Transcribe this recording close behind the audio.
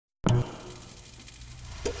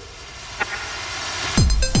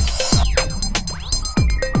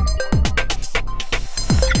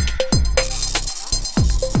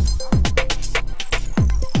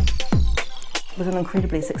was an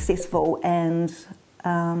incredibly successful and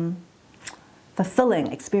fulfilling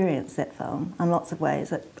experience, that film, in lots of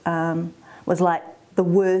ways. It was like the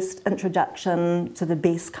worst introduction to the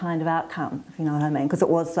best kind of outcome, if you know what I mean, because it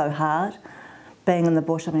was so hard. Being in the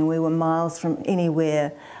bush, I mean, we were miles from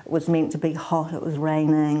anywhere. It was meant to be hot, it was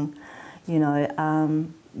raining, you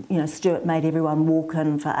know, Stewart made everyone walk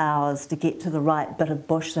in for hours to get to the right bit of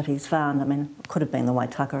bush that he's found. I mean, it could have been the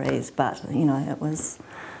Waitakares, but, you know, it was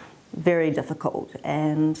very difficult.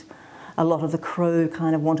 And a lot of the crew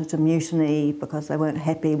kind of wanted to mutiny because they weren't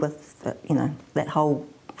happy with, you know, that whole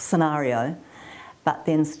scenario. But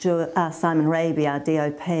then Simon Raby, our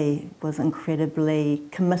DOP, was incredibly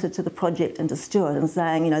committed to the project and to Stewart and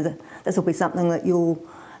saying, you know, this will be something that you'll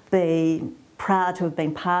be proud to have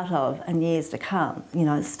been part of in years to come, you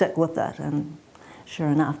know, stick with it. And sure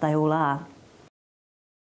enough, they all are.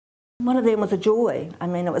 One of them was a joy. I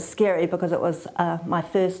mean, it was scary because it was my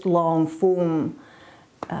first long form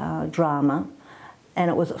drama,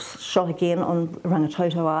 and it was shot again on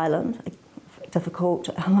Rangitoto Island, a difficult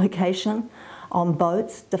location, on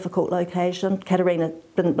boats, difficult location. Katerina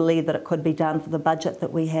didn't believe that it could be done for the budget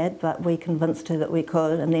that we had, but we convinced her that we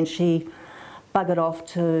could, and then she buggered off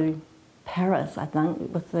to Paris, I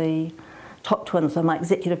think, with the top twins. So my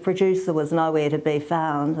executive producer was nowhere to be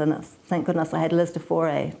found, and thank goodness I had Liz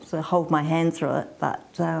DeFore to hold my hand through it.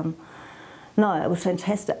 But no, it was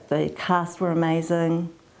fantastic. The cast were amazing.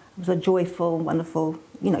 It was a joyful, wonderful,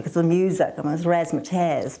 you know, because the music, I mean, it was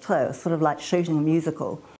razzmatazz too. It was sort of like shooting a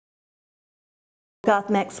musical. Garth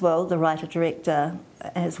Maxwell, the writer-director,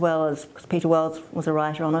 as well as Peter Wells was a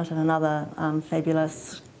writer on it, and another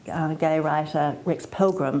fabulous gay writer, Rex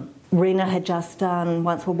Pilgrim. Rena had just done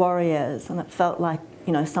Once Were Warriors, and it felt like,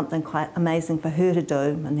 you know, something quite amazing for her to do.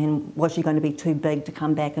 And then was she going to be too big to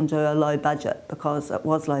come back and do a low budget, because it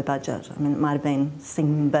was low budget. I mean, it might have been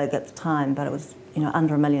seemed big at the time, but it was, you know,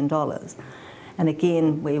 under $1 million. And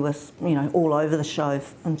again, we were, you know, all over the show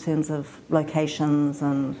in terms of locations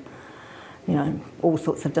and, you know, all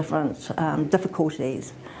sorts of different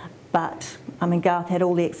difficulties. But, I mean, Garth had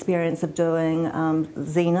all the experience of doing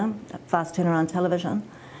Xena, fast turnaround television,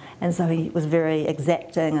 and so he was very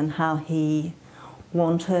exacting in how he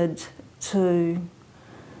wanted to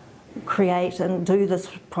create and do this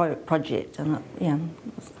project, and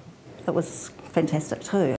it was fantastic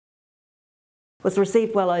too. It was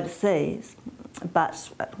received well overseas,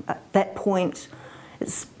 but at that point,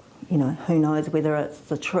 it's, you know, who knows whether it's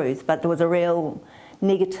the truth, but there was a real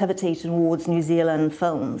negativity towards New Zealand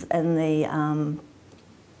films in the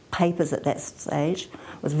papers at that stage.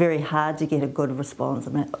 It was very hard to get a good response. I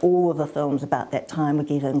mean, all of the films about that time were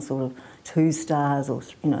getting sort of 2 stars or,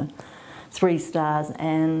 you know, 3 stars,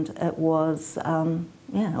 and it was,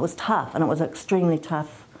 yeah, it was tough, and it was extremely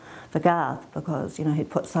tough for Garth because, you know, he'd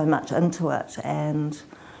put so much into it, and,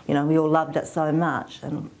 you know, we all loved it so much,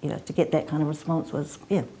 and, you know, to get that kind of response was,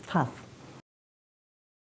 yeah, tough.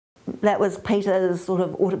 That was Peter's sort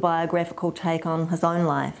of autobiographical take on his own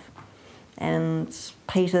life. And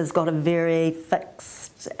Peter's got a very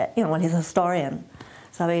fixed, you know, well, he's a historian,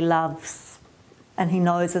 so he loves and he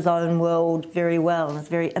knows his own world very well and is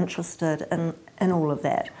very interested in all of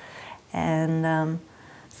that. And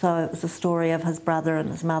so it was a story of his brother and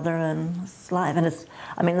his mother and his life. And it's,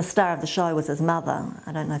 I mean, the star of the show was his mother.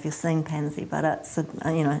 I don't know if you've seen Pansy, but it's a,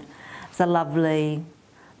 you know, it's a lovely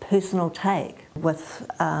personal take. With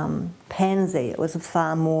Pansy, it was a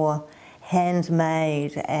far more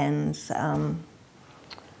handmade and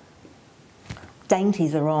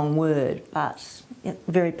dainty's the wrong word, but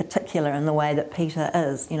very particular in the way that Peter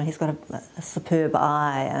is. You know, he's got a superb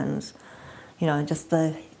eye, and, you know, just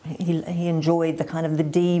he enjoyed the kind of the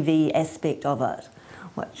DV aspect of it,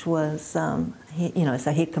 which was, you know,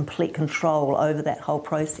 so he had complete control over that whole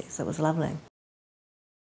process. It was lovely.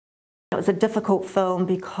 It was a difficult film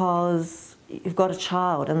because you've got a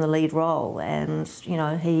child in the lead role, and, you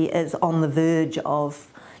know, he is on the verge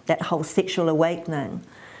of that whole sexual awakening,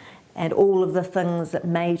 and all of the things that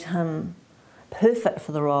made him perfect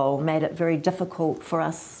for the role made it very difficult for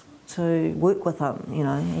us to work with him. You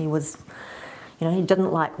know, he was, you know, he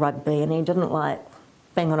didn't like rugby, and he didn't like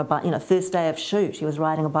being on a bike. You know, first day of shoot, he was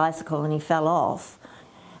riding a bicycle and he fell off,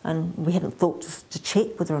 and we hadn't thought to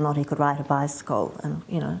check whether or not he could ride a bicycle, and,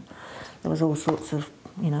 you know, there was all sorts of,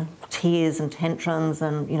 you know, tears and tantrums,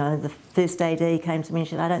 and, you know, the first AD came to me and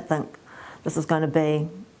said, I don't think this is going to be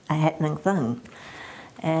a happening thing.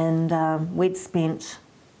 And we'd spent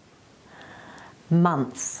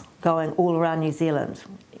months going all around New Zealand,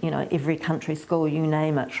 you know, every country school, you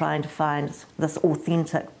name it, trying to find this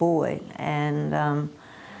authentic boy. And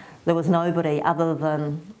there was nobody other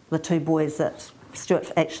than the 2 boys that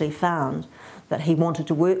Stewart actually found that he wanted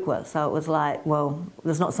to work with. So it was like, well,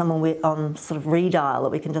 there's not someone on sort of redial that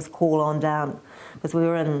we can just call on down, because we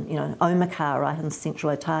were in, you know, Omakar, right in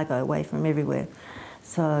central Otago, away from everywhere.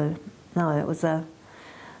 So no, it was a.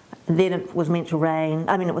 Then it was meant to rain.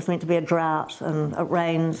 I mean, it was meant to be a drought, and it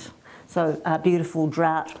rained. So a beautiful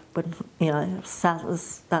drought, but you know,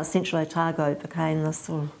 central Otago became this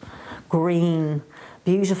sort of green,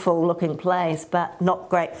 beautiful-looking place, but not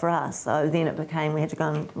great for us. So then it became, we had to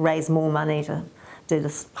go and raise more money to do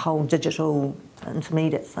this whole digital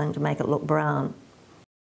intermediate thing to make it look brown.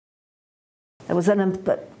 It was in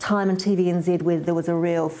a time in TVNZ where there was a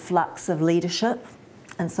real flux of leadership,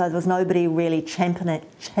 and so there was nobody really championing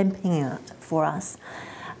it for us.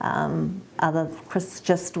 Chris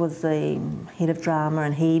just was the head of drama,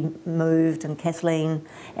 and he moved, and Kathleen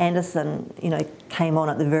Anderson, you know, came on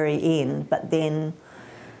at the very end, but then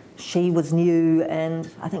she was new, and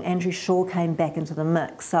I think Andrew Shaw came back into the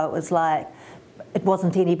mix, so it was like, it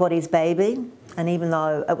wasn't anybody's baby, and even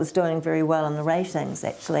though it was doing very well in the ratings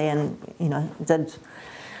actually, and you know,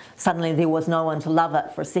 suddenly there was no one to love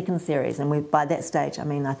it for a second series, and by that stage, I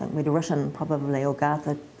mean, I think we'd written probably, or Garth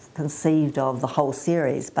had conceived of the whole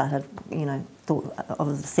series, but had, you know, thought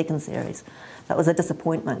of the second series. That was a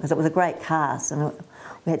disappointment, because it was a great cast, and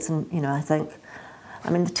we had some, you know, I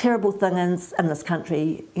mean, the terrible thing is, in this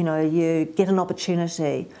country, you know, you get an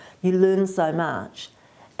opportunity, you learn so much,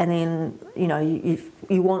 and then, you know,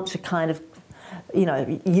 you want to kind of, you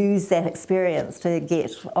know, use that experience to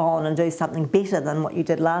get on and do something better than what you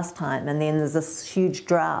did last time, and then there's this huge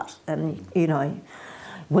drought, and, you know,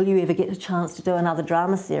 will you ever get a chance to do another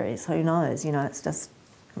drama series? Who knows? You know, it's just,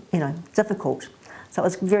 you know, difficult. So it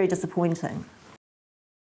was very disappointing.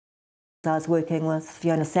 I was working with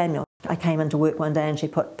Fiona Samuel. I came into work one day and she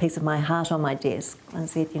put a piece of my heart on my desk and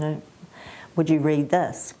said, you know, would you read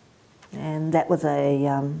this? And that was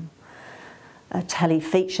a tele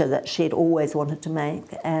feature that she'd always wanted to make,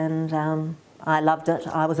 and I loved it.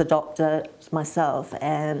 I was adopted myself,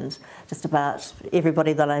 and just about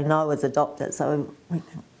everybody that I know is adopted, so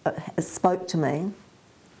it spoke to me,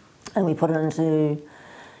 and we put it into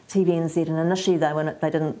TVNZ, and initially they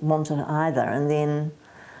didn't want it either, and then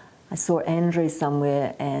I saw Andrew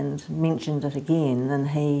somewhere and mentioned it again, and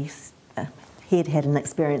he'd had an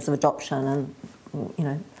experience of adoption, and you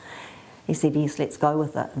know, he said, yes, let's go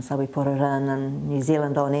with it, and so we put it in, and New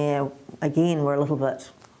Zealand On Air, again, were a little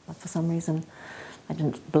bit, for some reason, I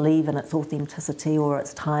didn't believe in its authenticity or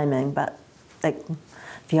its timing, but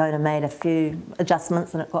Fiona made a few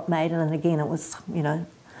adjustments and it got made, and again it was, you know,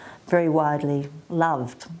 very widely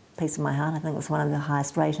loved. Piece of my heart, I think it was one of the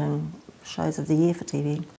highest rating shows of the year for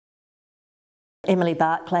TV. Emily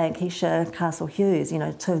Barclay and Keisha Castle-Hughes, you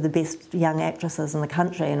know, two of the best young actresses in the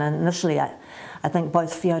country, and initially I think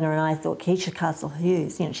both Fiona and I thought Keisha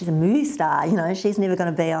Castle-Hughes, you know, she's a movie star, you know, she's never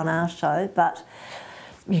going to be on our show, but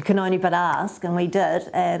you can only but ask, and we did,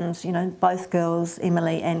 and you know, both girls,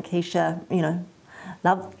 Emily and Keisha, you know,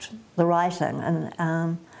 loved the writing,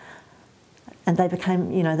 and they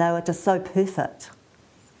became, you know, they were just so perfect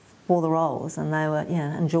for the roles, and they were,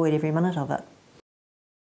 yeah, enjoyed every minute of it.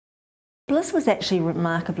 Bliss was actually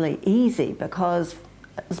remarkably easy, because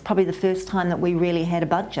it was probably the first time that we really had a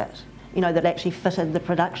budget, you know, that actually fitted the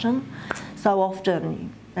production. So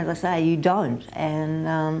often, as I say, you don't,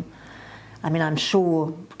 and I mean, I'm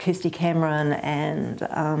sure Kirsty Cameron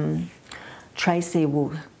and Tracy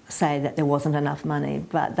will say that there wasn't enough money,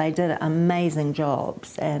 but they did amazing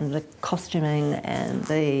jobs, and the costuming and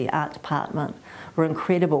the art department were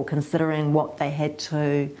incredible considering what they had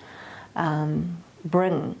to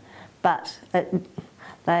bring. But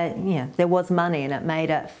there was money, and it made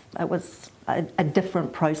it was a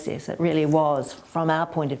different process. It really was, from our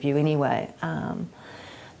point of view anyway.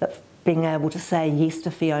 But being able to say yes to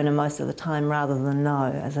Fiona most of the time rather than no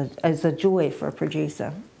is a joy for a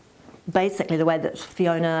producer. Basically, the way that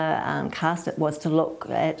Fiona cast it was to look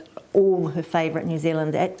at all her favourite New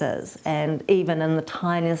Zealand actors, and even in the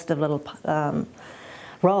tiniest of little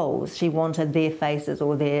roles, she wanted their faces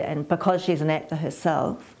and because she's an actor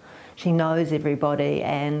herself, she knows everybody,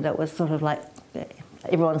 and it was sort of like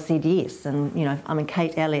everyone said yes. And you know, I mean,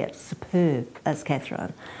 Kate Elliott's superb as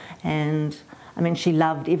Catherine, and I mean, she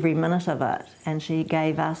loved every minute of it, and she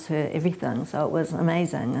gave us her everything, so it was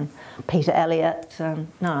amazing. And Peter Elliott, no,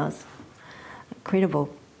 it was incredible.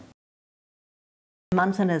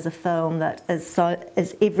 Munton is a film that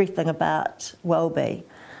is everything about Welby.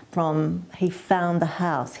 He found the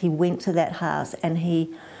house, he went to that house, and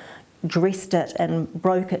he dressed it and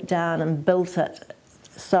broke it down and built it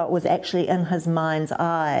so it was actually in his mind's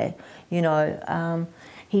eye, you know.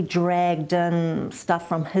 He dragged in stuff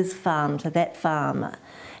from his farm to that farm.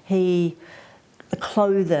 He the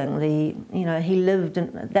clothing, he lived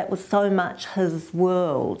in, that was so much his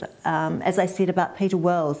world. As I said about Peter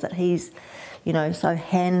Wells, that he's, so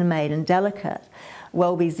handmade and delicate.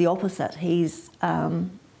 Welby's the opposite. He's,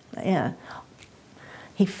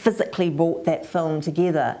 he physically brought that film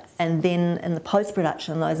together, and then in the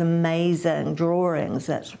post-production, those amazing drawings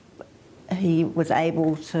that he was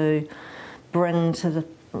able to bring to the,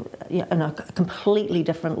 a completely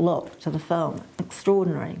different look to the film.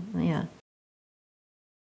 Extraordinary, yeah.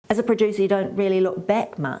 As a producer, you don't really look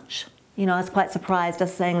back much. I was quite surprised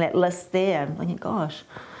just seeing that list there. I'm thinking, gosh,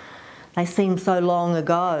 they seem so long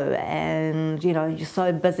ago, and you're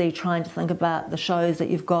so busy trying to think about the shows that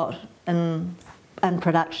you've got in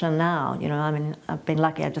production now. I mean, I've been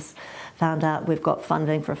lucky. I just found out we've got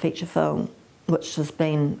funding for a feature film, which has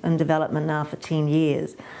been in development now for 10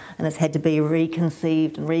 years, and it's had to be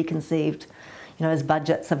reconceived and reconceived. As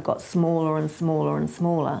budgets have got smaller and smaller and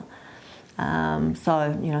smaller.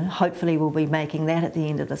 So, hopefully we'll be making that at the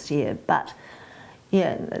end of this year. But,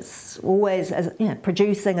 yeah, it's always,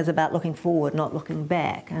 producing is about looking forward, not looking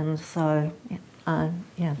back. And so,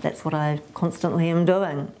 that's what I constantly am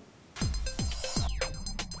doing.